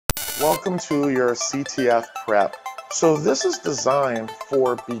Welcome to your CTF prep. So this is designed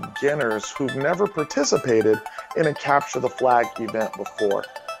for beginners who've never participated in a capture the flag event before.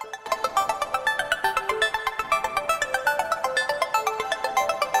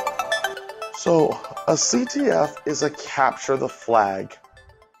 So a CTF is a capture the flag.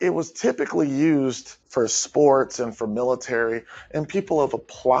 It was typically used for sports and for military, and people have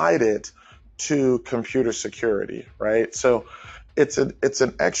applied it to computer security, right? So it's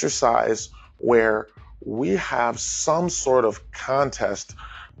an exercise where we have some sort of contest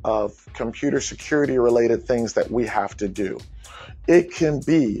of computer security related things that we have to do. It can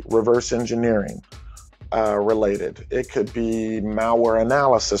be reverse engineering related. It could be malware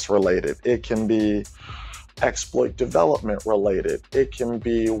analysis related. It can be exploit development related. It can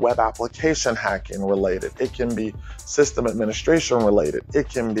be web application hacking related. It can be system administration related. It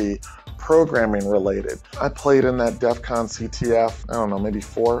can be programming related. I played in that DEF CON CTF, I don't know, maybe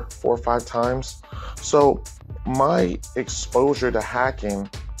four or five times. So my exposure to hacking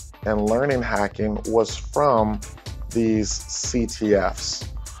and learning hacking was from these CTFs.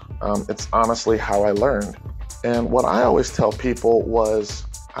 It's honestly how I learned. And what I always tell people was,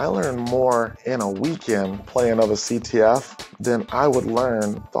 I learned more in a weekend playing of a CTF than I would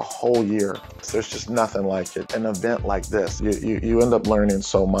learn the whole year. There's just nothing like it. An event like this, you end up learning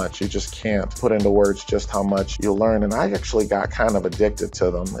so much. You just can't put into words just how much you learn. And I actually got kind of addicted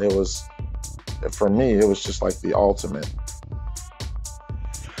to them. It was, for me, it was just like the ultimate.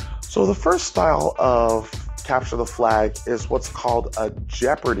 So the first style of capture the flag is what's called a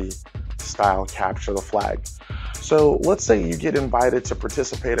Jeopardy style capture the flag. So let's say you get invited to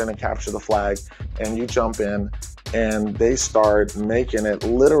participate in a capture the flag and you jump in and they start making it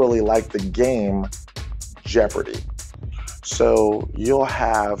literally like the game Jeopardy. So you'll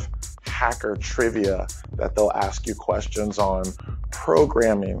have hacker trivia that they'll ask you questions on,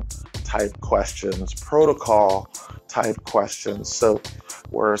 programming type questions, protocol type questions. So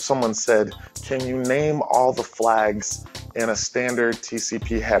where someone said, can you name all the flags in a standard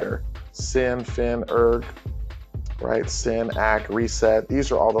TCP header? SYN, FIN, ERG, right? SYN, ACK, reset.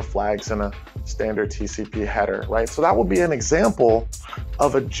 These are all the flags in a standard TCP header, right? So that would be an example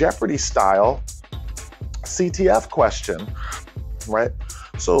of a Jeopardy style CTF question, right?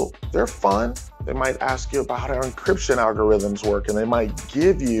 So they're fun. They might ask you about how encryption algorithms work, and they might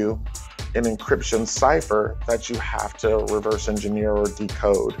give you an encryption cipher that you have to reverse engineer or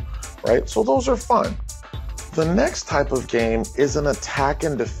decode, right? So those are fun. The next type of game is an attack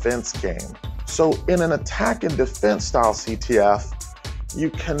and defense game. So in an attack and defense style CTF, you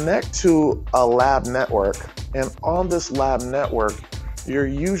connect to a lab network, and on this lab network, you're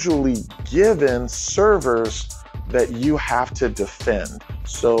usually given servers that you have to defend.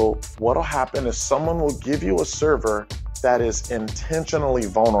 So what'll happen is someone will give you a server that is intentionally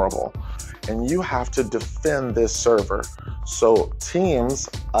vulnerable, and you have to defend this server. So teams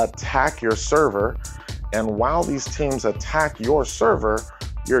attack your server, and while these teams attack your server,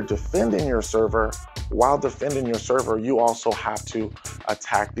 you're defending your server. While defending your server, you also have to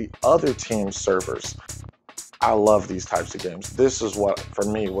attack the other team's servers. I love these types of games. This is what, for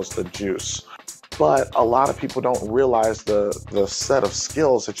me, was the juice. But a lot of people don't realize the set of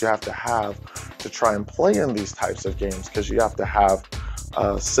skills that you have to try and play in these types of games, because you have to have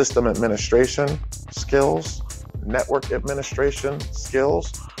system administration skills, network administration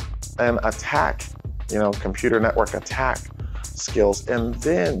skills, and attack, computer network attack skills. And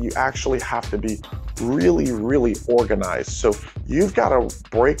then you actually have to be really, really organized. So you've got to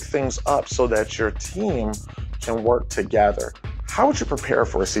break things up so that your team can work together. How would you prepare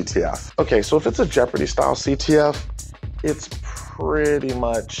for a CTF? Okay, so if it's a Jeopardy style CTF, it's pretty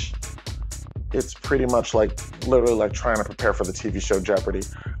much like literally like trying to prepare for the TV show Jeopardy.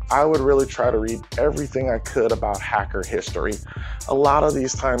 I would really try to read everything I could about hacker history. A lot of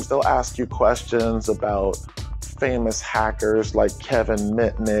these times they'll ask you questions about famous hackers like Kevin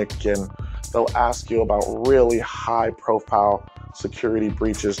Mitnick, and they'll ask you about really high profile security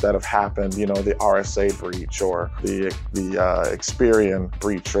breaches that have happened, the RSA breach or the Experian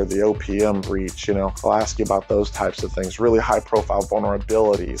breach or the OPM breach, they'll ask you about those types of things, really high profile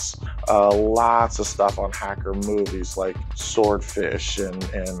vulnerabilities, lots of stuff on hacker movies like Swordfish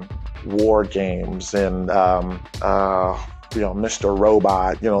and War Games and Mr.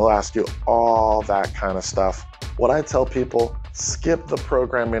 Robot, they'll ask you all that kind of stuff. What I tell people, skip the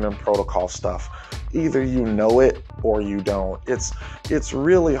programming and protocol stuff. Either you know it or you don't. It's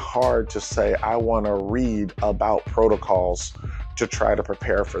really hard to say, I want to read about protocols to try to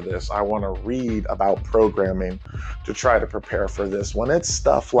prepare for this. I want to read about programming to try to prepare for this. When it's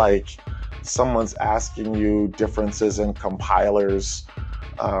stuff like someone's asking you differences in compilers,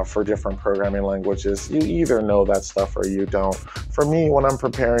 for different programming languages. You either know that stuff or you don't. For me, when I'm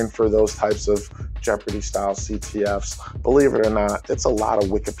preparing for those types of Jeopardy style CTFs, believe it or not, it's a lot of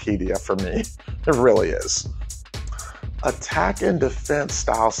Wikipedia for me. It really is. Attack and defense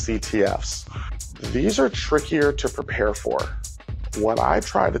style CTFs. These are trickier to prepare for. What I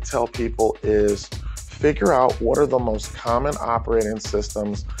try to tell people is figure out what are the most common operating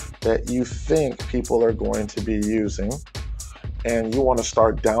systems that you think people are going to be using, and you want to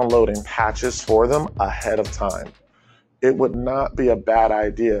start downloading patches for them ahead of time. It would not be a bad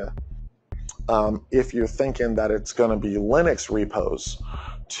idea if you're thinking that it's going to be Linux repos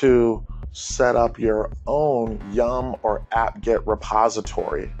to set up your own yum or apt-get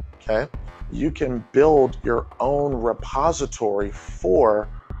repository, okay? You can build your own repository for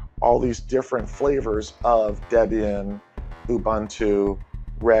all these different flavors of Debian, Ubuntu,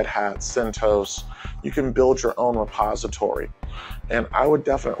 Red Hat, CentOS. You can build your own repository. And I would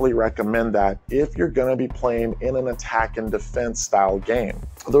definitely recommend that if you're going to be playing in an attack and defense style game.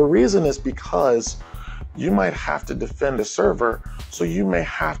 The reason is because you might have to defend a server, so you may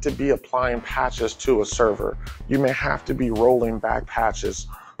have to be applying patches to a server. You may have to be rolling back patches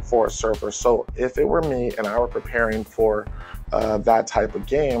for a server. So if it were me and I were preparing for that type of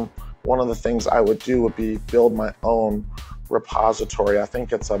game, one of the things I would do would be build my own repository. I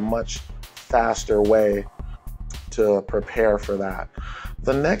think it's a much faster way to prepare for that.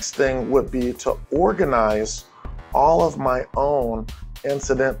 The next thing would be to organize all of my own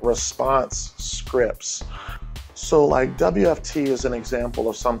incident response scripts. So like WFT is an example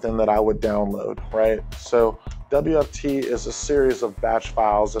of something that I would download, right? So WFT is a series of batch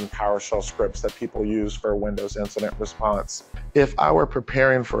files and PowerShell scripts that people use for Windows incident response. If I were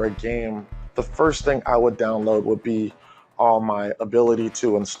preparing for a game, the first thing I would download would be all my ability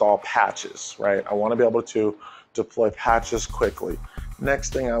to install patches, right? I want to be able to deploy patches quickly.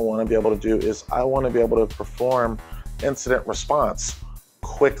 Next thing I want to be able to do is I want to be able to perform incident response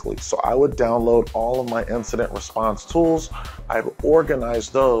quickly. So I would download all of my incident response tools. I'd organize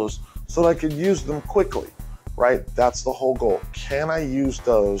those so that I could use them quickly, right? That's the whole goal. Can I use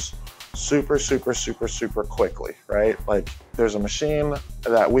those super quickly, right? Like there's a machine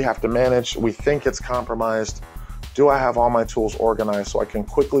that we have to manage. We think it's compromised. Do I have all my tools organized so I can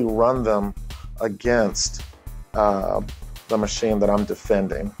quickly run them against the machine that I'm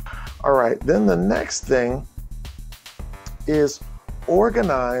defending? All right, then the next thing is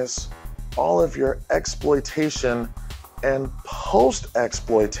organize all of your exploitation and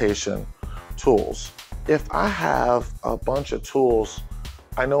post-exploitation tools. If I have a bunch of tools,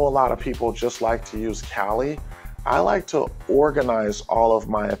 I know a lot of people just like to use Kali. I like to organize all of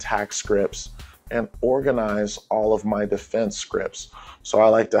my attack scripts and organize all of my defense scripts. So I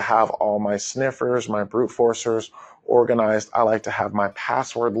like to have all my sniffers, my brute forcers organized. I like to have my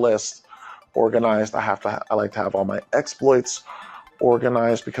password list organized. I like to have all my exploits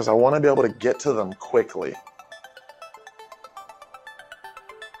organized because I want to be able to get to them quickly.